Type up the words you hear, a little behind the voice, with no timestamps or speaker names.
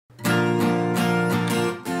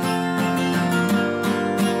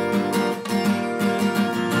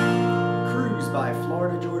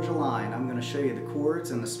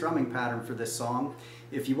chords and the strumming pattern for this song.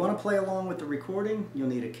 If you want to play along with the recording, you'll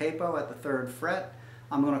need a capo at the 3rd fret.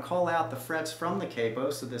 I'm going to call out the frets from the capo,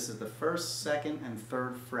 so this is the 1st, 2nd, and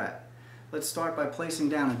 3rd fret. Let's start by placing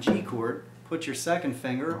down a G chord. Put your 2nd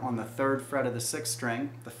finger on the 3rd fret of the 6th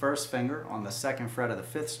string, the 1st finger on the 2nd fret of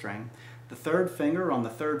the 5th string, the 3rd finger on the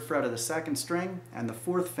 3rd fret of the 2nd string, and the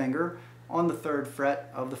 4th finger on the 3rd fret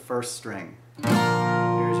of the 1st string.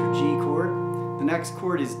 Here's your G chord. The next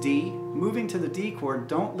chord is D. Moving to the D chord,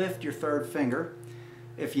 don't lift your 3rd finger.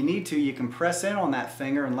 If you need to, you can press in on that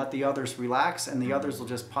finger and let the others relax, and the others will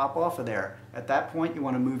just pop off of there. At that point, you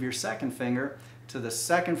want to move your 2nd finger to the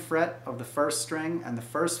 2nd fret of the 1st string and the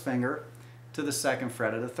 1st finger to the 2nd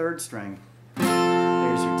fret of the 3rd string.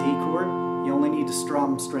 There's your D chord. You only need to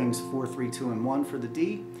strum strings 4, 3, 2, and 1 for the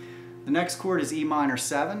D. The next chord is E minor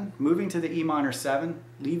 7. Moving to the E minor 7,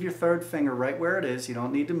 leave your 3rd finger right where it is. You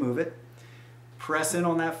don't need to move it. Press in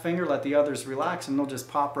on that finger, let the others relax, and they'll just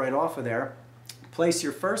pop right off of there. Place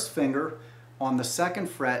your 1st finger on the 2nd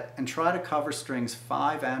fret and try to cover strings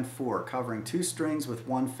 5 and 4, covering 2 strings with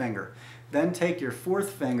 1 finger. Then take your 4th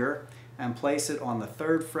finger and place it on the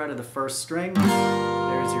 3rd fret of the 1st string.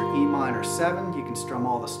 There's your E minor 7. You can strum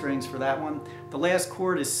all the strings for that one. The last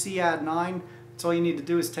chord is C add 9. So all you need to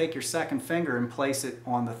do is take your 2nd finger and place it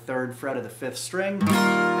on the 3rd fret of the 5th string, and you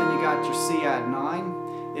got your C add 9.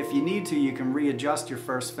 If you need to, you can readjust your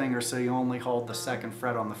 1st finger so you only hold the 2nd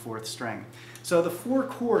fret on the 4th string. So the 4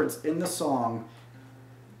 chords in the song: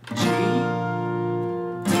 G, D,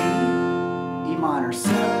 E minor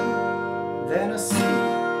 7, then a C.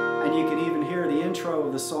 And you can even hear the intro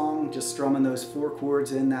of the song just strumming those 4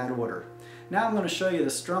 chords in that order. Now I'm going to show you the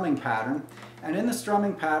strumming pattern. And in the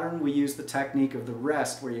strumming pattern, we use the technique of the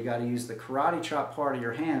rest, where you got to use the karate chop part of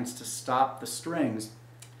your hands to stop the strings.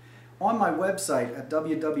 On my website at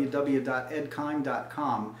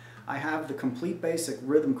www.edkind.com, I have the complete basic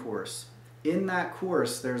rhythm course. In that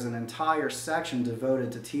course, there's an entire section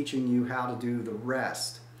devoted to teaching you how to do the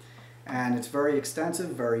rest. And it's very extensive,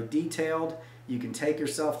 very detailed. You can take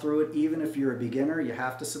yourself through it even if you're a beginner. You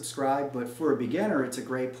have to subscribe, but for a beginner, it's a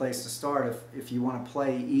great place to start if you want to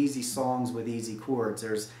play easy songs with easy chords.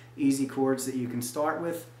 There's easy chords that you can start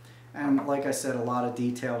with, and like I said, a lot of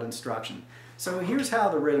detailed instruction. So here's how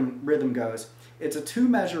the rhythm goes. It's a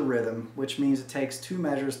 2-measure rhythm, which means it takes 2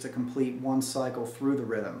 measures to complete 1 cycle through the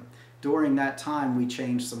rhythm. During that time, we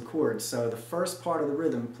change some chords. So the first part of the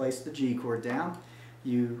rhythm, place the G chord down.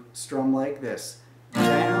 You strum like this: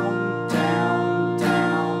 down, down,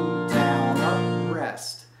 down, down, up,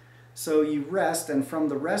 rest. So you rest, and from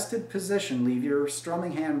the rested position, leave your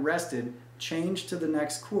strumming hand rested, change to the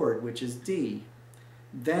next chord, which is D.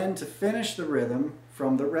 Then to finish the rhythm,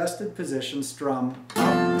 from the rested position, strum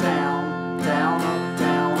up, down, down, up,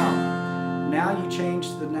 down, up. Now you change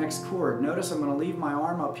to the next chord. Notice I'm going to leave my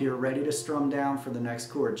arm up here ready to strum down for the next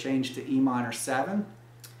chord. Change to E minor 7,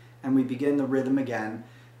 and we begin the rhythm again.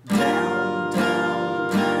 Down,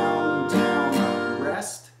 down, down, down, up,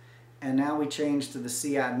 rest. And now we change to the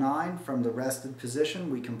C add 9. From the rested position,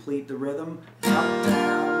 we complete the rhythm. Up,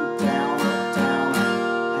 down, down, up, down,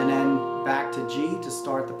 up. And then back to G to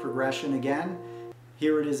start the progression again.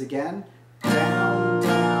 Here it is again. Down,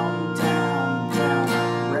 down, down, down,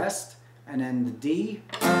 up, rest. And then the D.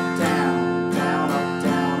 Up, down, down, up,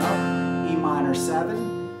 down, up. E minor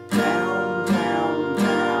 7. Down, down,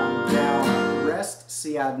 down, down, up, rest.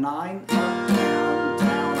 C add 9. Up, down,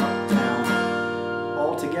 down, up, down.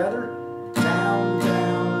 All together. Down,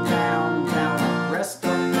 down, down, down, up, rest,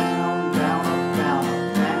 up, down, down, up, down,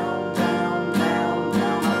 up, down, down, down,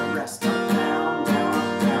 down, up, rest, up, down, down,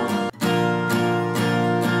 up, down.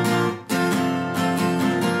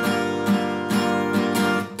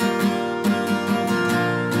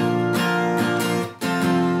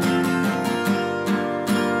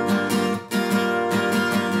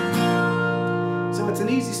 So it's an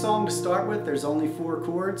easy song to start with. There's only 4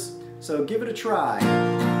 chords, so give it a try.